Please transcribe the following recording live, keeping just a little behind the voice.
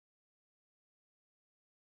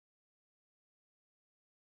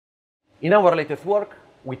In our latest work,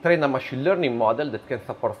 we trained a machine learning model that can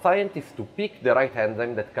support scientists to pick the right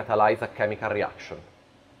enzyme that catalyzes a chemical reaction.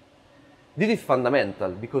 This is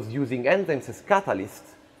fundamental because using enzymes as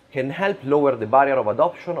catalysts can help lower the barrier of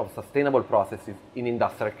adoption of sustainable processes in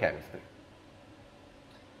industrial chemistry.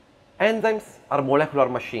 Enzymes are molecular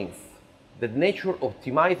machines that nature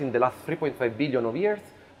optimized in the last 3.5 billion of years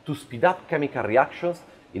to speed up chemical reactions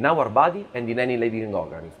in our body and in any living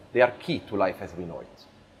organism. They are key to life as we know it.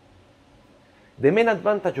 The main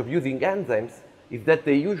advantage of using enzymes is that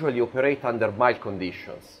they usually operate under mild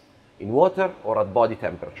conditions, in water or at body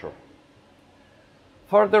temperature.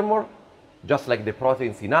 Furthermore, just like the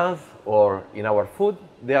proteins in us or in our food,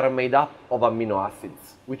 they are made up of amino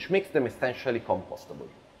acids, which makes them essentially compostable.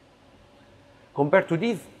 Compared to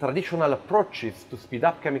these, traditional approaches to speed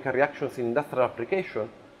up chemical reactions in industrial application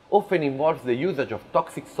often involves the usage of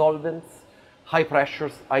toxic solvents, high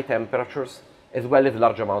pressures, high temperatures, as well as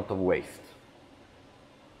large amounts of waste.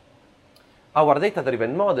 Our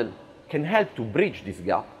data-driven model can help to bridge this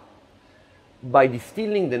gap by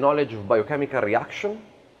distilling the knowledge of biochemical reaction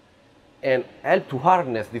and help to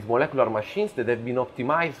harness these molecular machines that have been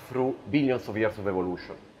optimized through billions of years of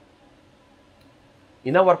evolution.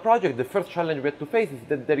 In our project, the first challenge we had to face is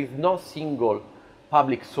that there is no single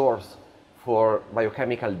public source for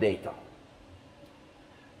biochemical data.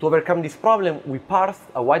 To overcome this problem, we parsed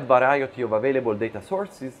a wide variety of available data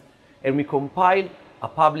sources and we compiled a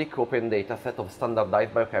public open data set of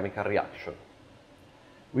standardized biochemical reaction.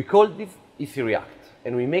 We call this EasyReact,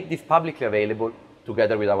 and we make this publicly available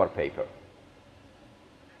together with our paper.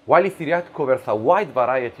 While EasyReact covers a wide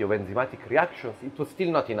variety of enzymatic reactions, it was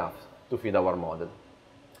still not enough to feed our model.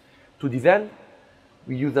 To this end,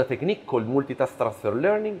 we use a technique called multitask transfer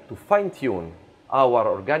learning to fine-tune our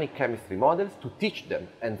organic chemistry models to teach them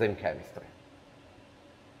enzyme chemistry.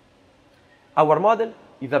 Our model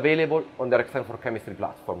is available on the Enzymes for Chemistry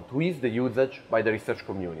platform to ease the usage by the research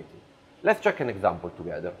community. Let's check an example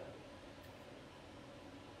together.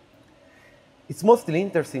 It's mostly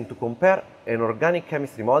interesting to compare an organic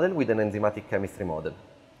chemistry model with an enzymatic chemistry model.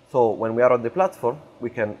 So when we are on the platform,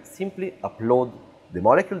 we can simply upload the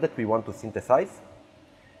molecule that we want to synthesize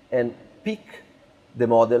and pick the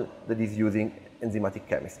model that is using enzymatic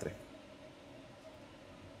chemistry.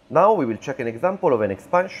 Now we will check an example of an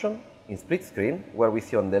expansion in split screen where we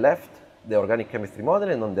see on the left the organic chemistry model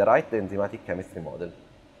and on the right the enzymatic chemistry model.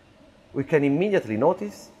 We can immediately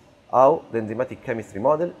notice how the enzymatic chemistry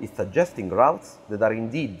model is suggesting routes that are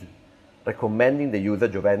indeed recommending the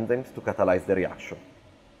usage of enzymes to catalyze the reaction.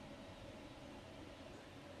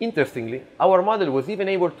 Interestingly, our model was even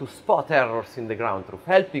able to spot errors in the ground truth,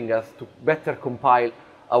 helping us to better compile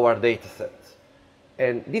our datasets.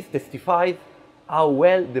 And this testifies how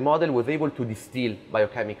well the model was able to distill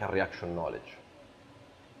biochemical reaction knowledge.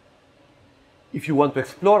 If you want to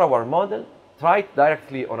explore our model, try it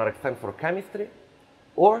directly on our Enzymes for Chemistry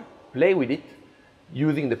or play with it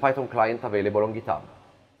using the Python client available on GitHub.